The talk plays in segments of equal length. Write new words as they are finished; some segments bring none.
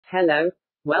Hello,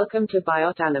 welcome to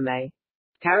Biot Anime.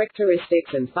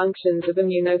 Characteristics and functions of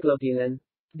immunoglobulin.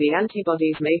 The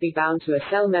antibodies may be bound to a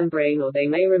cell membrane or they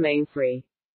may remain free.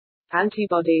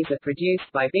 Antibodies are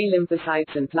produced by B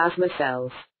lymphocytes and plasma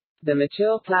cells. The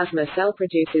mature plasma cell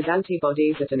produces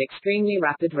antibodies at an extremely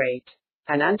rapid rate.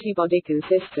 An antibody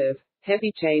consists of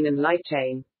heavy chain and light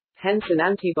chain. Hence an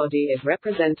antibody is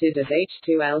represented as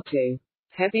H2L2.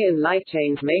 Heavy and light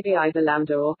chains may be either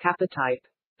lambda or kappa type.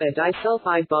 A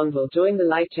disulfide bond will join the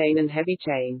light chain and heavy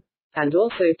chain. And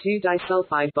also two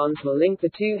disulfide bonds will link the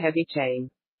two heavy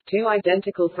chain. Two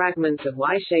identical fragments of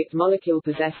Y-shaped molecule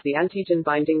possess the antigen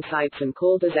binding sites and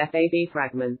called as FAB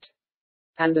fragment.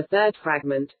 And the third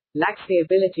fragment lacks the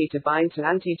ability to bind to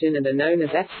antigen and are known as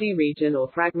FC region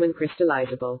or fragment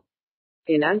crystallizable.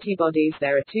 In antibodies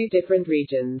there are two different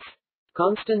regions: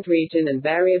 constant region and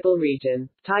variable region.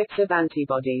 Types of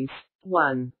antibodies.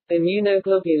 1.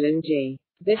 Immunoglobulin G.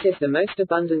 This is the most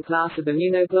abundant class of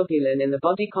immunoglobulin in the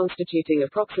body, constituting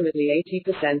approximately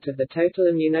 80% of the total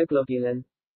immunoglobulin.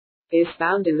 Is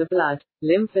found in the blood,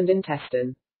 lymph and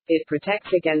intestine. It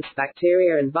protects against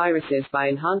bacteria and viruses by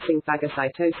enhancing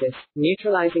phagocytosis,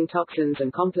 neutralizing toxins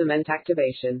and complement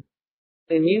activation.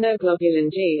 Immunoglobulin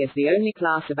G is the only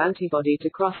class of antibody to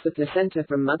cross the placenta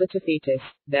from mother to fetus,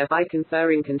 thereby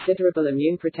conferring considerable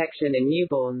immune protection in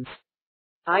newborns.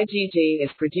 IgG is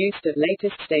produced at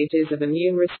latest stages of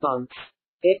immune response.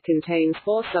 It contains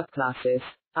four subclasses: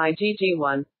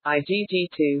 IgG1,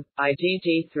 IgG2,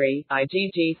 IgG3,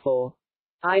 IgG4.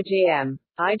 IgM.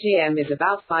 IgM is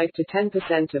about 5 to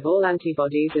 10% of all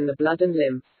antibodies in the blood and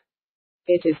lymph.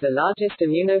 It is the largest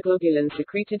immunoglobulin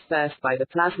secreted first by the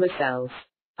plasma cells.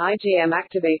 IgM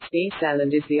activates B cell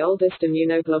and is the oldest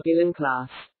immunoglobulin class.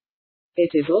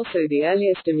 It is also the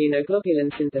earliest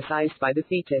immunoglobulin synthesized by the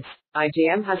fetus.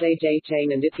 IgM has a J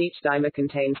chain and its each dimer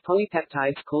contains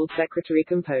polypeptides called secretory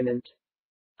component.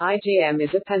 IgM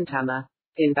is a pentamer.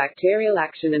 In bacterial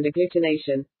action and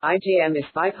agglutination, IgM is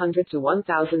 500 to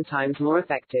 1000 times more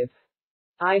effective.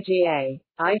 IgA.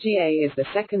 IgA is the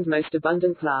second most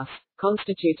abundant class,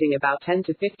 constituting about 10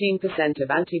 to 15%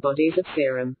 of antibodies of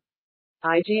serum.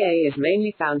 IgA is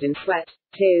mainly found in sweat,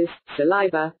 tears,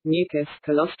 saliva, mucus,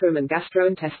 colostrum and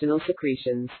gastrointestinal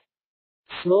secretions.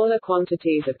 Smaller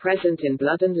quantities are present in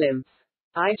blood and lymph.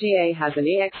 IgA has an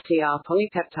EXTR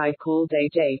polypeptide called a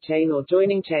J chain or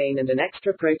joining chain and an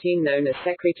extra protein known as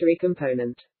secretory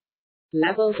component.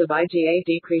 Levels of IgA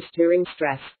decrease during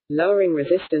stress, lowering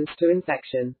resistance to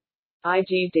infection.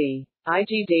 IgD.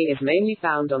 IgD is mainly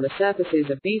found on the surfaces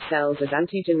of B cells as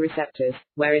antigen receptors,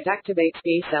 where it activates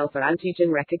B cell for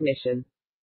antigen recognition.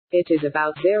 It is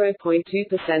about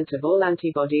 0.2% of all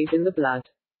antibodies in the blood.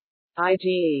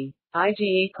 IgE.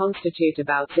 IgE constitute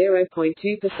about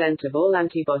 0.2% of all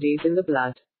antibodies in the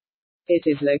blood. It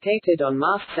is located on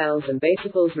mast cells and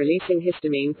basophils, releasing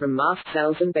histamine from mast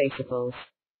cells and basophils.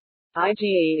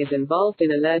 IgE is involved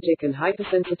in allergic and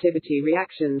hypersensitivity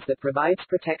reactions that provides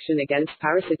protection against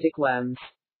parasitic worms.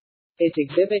 It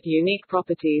exhibits unique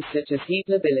properties such as heat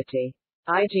lability.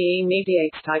 IgE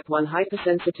mediates type 1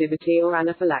 hypersensitivity or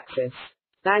anaphylaxis.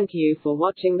 Thank you for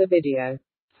watching the video.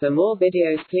 For more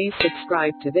videos please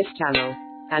subscribe to this channel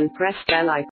and press bell icon.